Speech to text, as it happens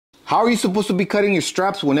How are you supposed to be cutting your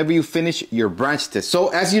straps whenever you finish your branch test? So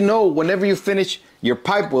as you know, whenever you finish your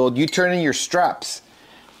pipe weld, you turn in your straps.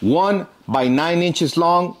 1 by 9 inches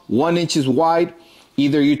long, 1 inch wide.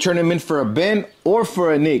 Either you turn them in for a bend or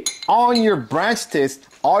for a nick. On your branch test,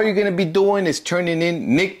 all you're gonna be doing is turning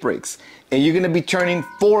in nick breaks. And you're gonna be turning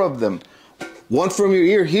 4 of them. 1 from your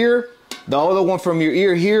ear here, the other one from your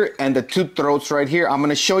ear here, and the 2 throats right here. I'm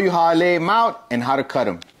gonna show you how I lay them out and how to cut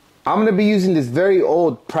them. I'm gonna be using this very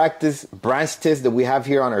old practice branch test that we have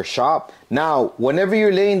here on our shop. Now, whenever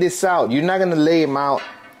you're laying this out, you're not gonna lay them out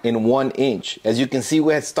in 1 inch. As you can see,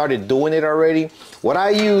 we had started doing it already. What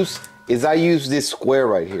I use is I use this square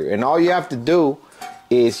right here. And all you have to do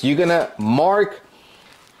is you're gonna mark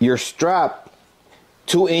your strap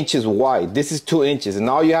 2 inches wide. This is 2 inches. And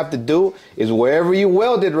all you have to do is wherever you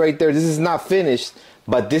welded right there, this is not finished,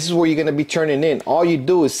 but this is where you're gonna be turning in. All you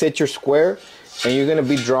do is set your square and you're gonna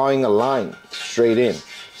be drawing a line straight in,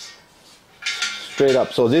 straight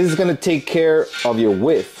up. So this is gonna take care of your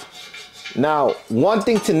width. Now, one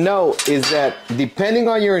thing to know is that depending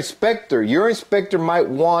on your inspector might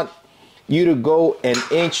want you to go 1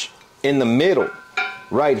 inch in the middle,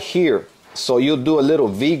 right here. So you'll do a little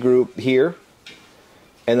V group here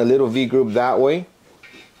and a little V group that way.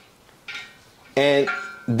 And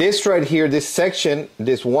this right here, this section,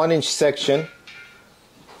 this 1 inch section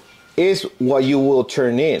is what you will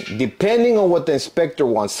turn in, depending on what the inspector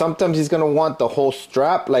wants. Sometimes he's gonna want the whole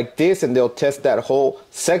strap like this and they'll test that whole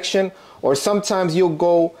section. Or sometimes you'll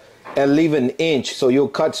go and leave 1 inch. So you'll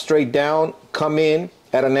cut straight down, come in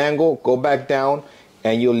at an angle, go back down,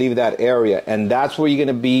 and you'll leave that area. And that's where you're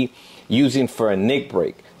gonna be using for a nick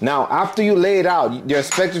break. Now, after you lay it out, your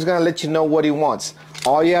inspector's gonna let you know what he wants.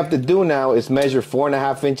 All you have to do now is measure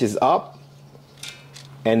 4.5 inches up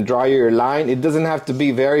and draw your line. It doesn't have to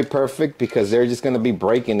be very perfect because they're just gonna be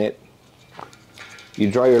breaking it.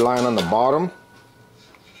 You draw your line on the bottom.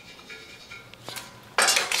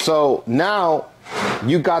 So now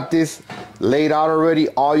you got this laid out already.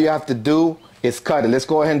 All you have to do is cut it. Let's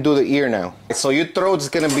go ahead and do the ear now. So your throat is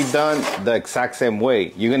gonna be done the exact same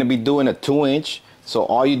way. You're gonna be doing a 2 inch. So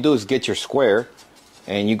all you do is get your square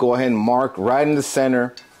and you go ahead and mark right in the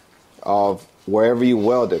center of wherever you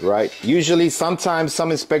welded, right? Usually, sometimes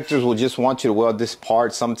some inspectors will just want you to weld this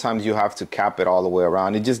part. Sometimes you have to cap it all the way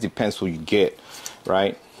around. It just depends who you get,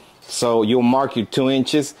 right? So you'll mark your 2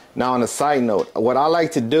 inches. Now on a side note, what I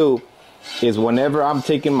like to do is whenever I'm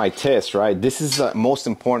taking my test, right? This is the most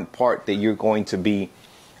important part that you're going to be,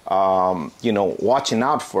 you know, watching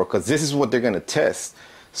out for, because this is what they're gonna test.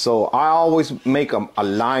 So I always make a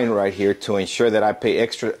line right here to ensure that I pay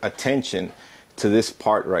extra attention to this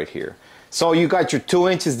part right here. So you got your 2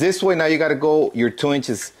 inches this way. Now you got to go your 2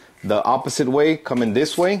 inches the opposite way, coming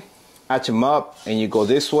this way. Match them up and you go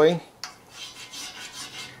this way.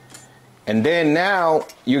 And then now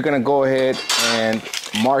you're going to go ahead and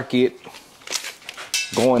mark it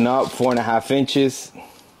going up 4.5 inches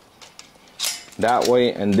that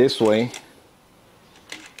way and this way.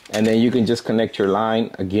 And then you can just connect your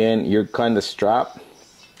line. Again, you're cutting the strap.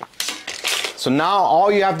 So now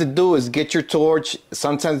all you have to do is get your torch.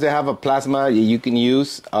 Sometimes they have a plasma you can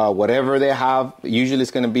use, whatever they have. Usually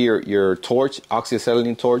it's gonna be your torch,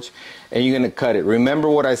 oxyacetylene torch, and you're gonna cut it.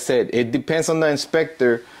 Remember what I said, it depends on the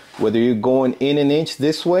inspector whether you're going in 1 inch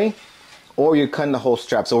this way or you're cutting the whole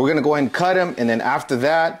strap. So we're gonna go ahead and cut them, and then after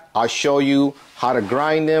that, I'll show you how to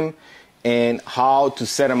grind them and how to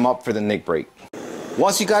set them up for the nick break.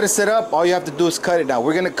 Once you got it set up, all you have to do is cut it. Now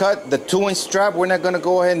we're gonna cut the 2 inch strap. We're not gonna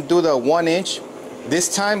go ahead and do the 1 inch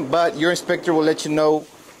this time, but your inspector will let you know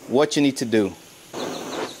what you need to do.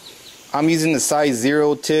 I'm using the size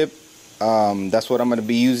 0 tip. That's what I'm gonna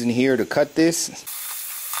be using here to cut this.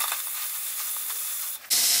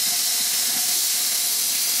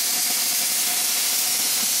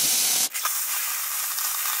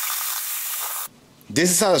 This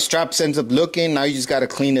is how the strap ends up looking. Now you just got to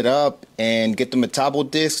clean it up and get the metabo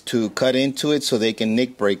disc to cut into it so they can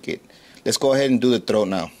nick break it. Let's go ahead and do the throat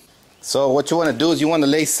now. So what you want to do is you want to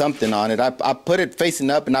lay something on it. I put it facing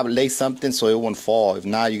up and I would lay something so it won't fall. If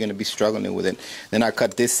not, you're going to be struggling with it. Then I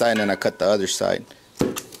cut this side and then I cut the other side.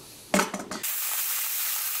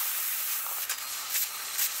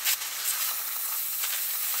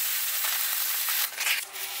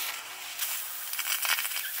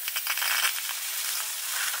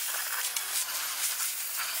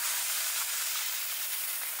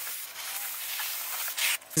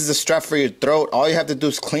 This is a strap for your throat. All you have to do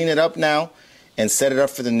is clean it up now and set it up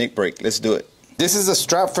for the nick break. Let's do it. This is a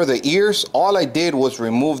strap for the ears. All I did was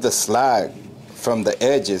remove the slag from the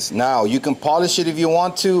edges. Now you can polish it if you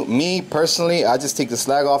want to. Me personally, I just take the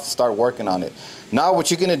slag off and start working on it. Now what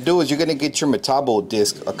you're gonna do is you're gonna get your Metabo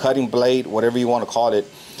disc, a cutting blade, whatever you want to call it,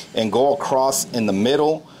 and go across in the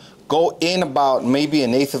middle. Go in about maybe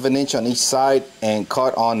 1/8 of an inch on each side and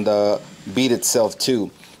cut on the bead itself too.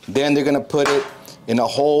 Then they're gonna put it in a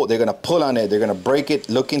hole, they're gonna pull on it, they're gonna break it,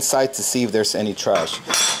 look inside to see if there's any trash.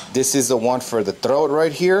 This is the one for the throat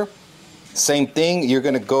right here. Same thing, you're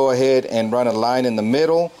gonna go ahead and run a line in the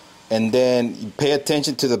middle, and then you pay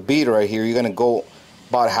attention to the bead right here. You're gonna go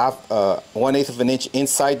about 1/8 of an inch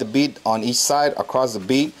inside the bead on each side across the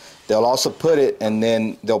bead. They'll also put it and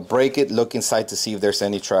then they'll break it, look inside to see if there's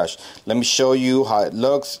any trash. Let me show you how it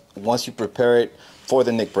looks once you prepare it for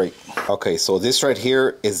the nick break. Okay, so this right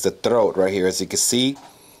here is the throat right here. As you can see,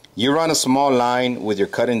 you run a small line with your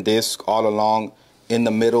cutting disc all along in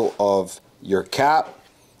the middle of your cap.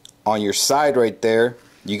 On your side right there,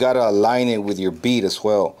 you gotta align it with your bead as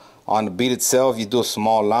well. On the bead itself, you do a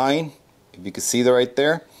small line, if you can see that right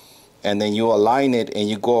there, and then you align it and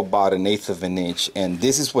you go about 1/8 of an inch. And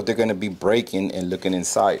this is what they're gonna be breaking and looking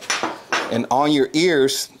inside. And on your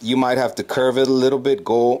ears, you might have to curve it a little bit,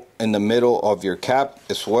 go in the middle of your cap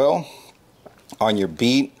as well, on your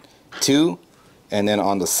bead too, and then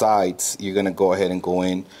on the sides, you're gonna go ahead and go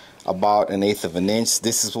in about 1/8 of an inch.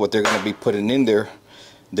 This is what they're gonna be putting in there.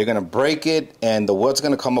 They're gonna break it and the wood's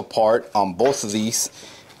gonna come apart on both of these,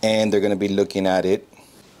 and they're gonna be looking at it.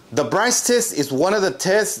 The branch test is one of the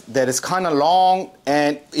tests that is kind of long,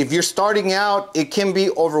 and if you're starting out, it can be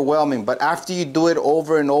overwhelming. But after you do it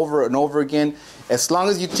over and over and over again, as long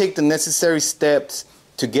as you take the necessary steps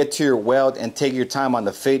to get to your weld and take your time on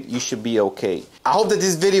the fit, you should be okay. I hope that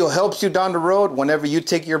this video helps you down the road whenever you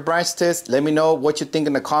take your branch test. Let me know what you think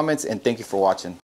in the comments, and thank you for watching.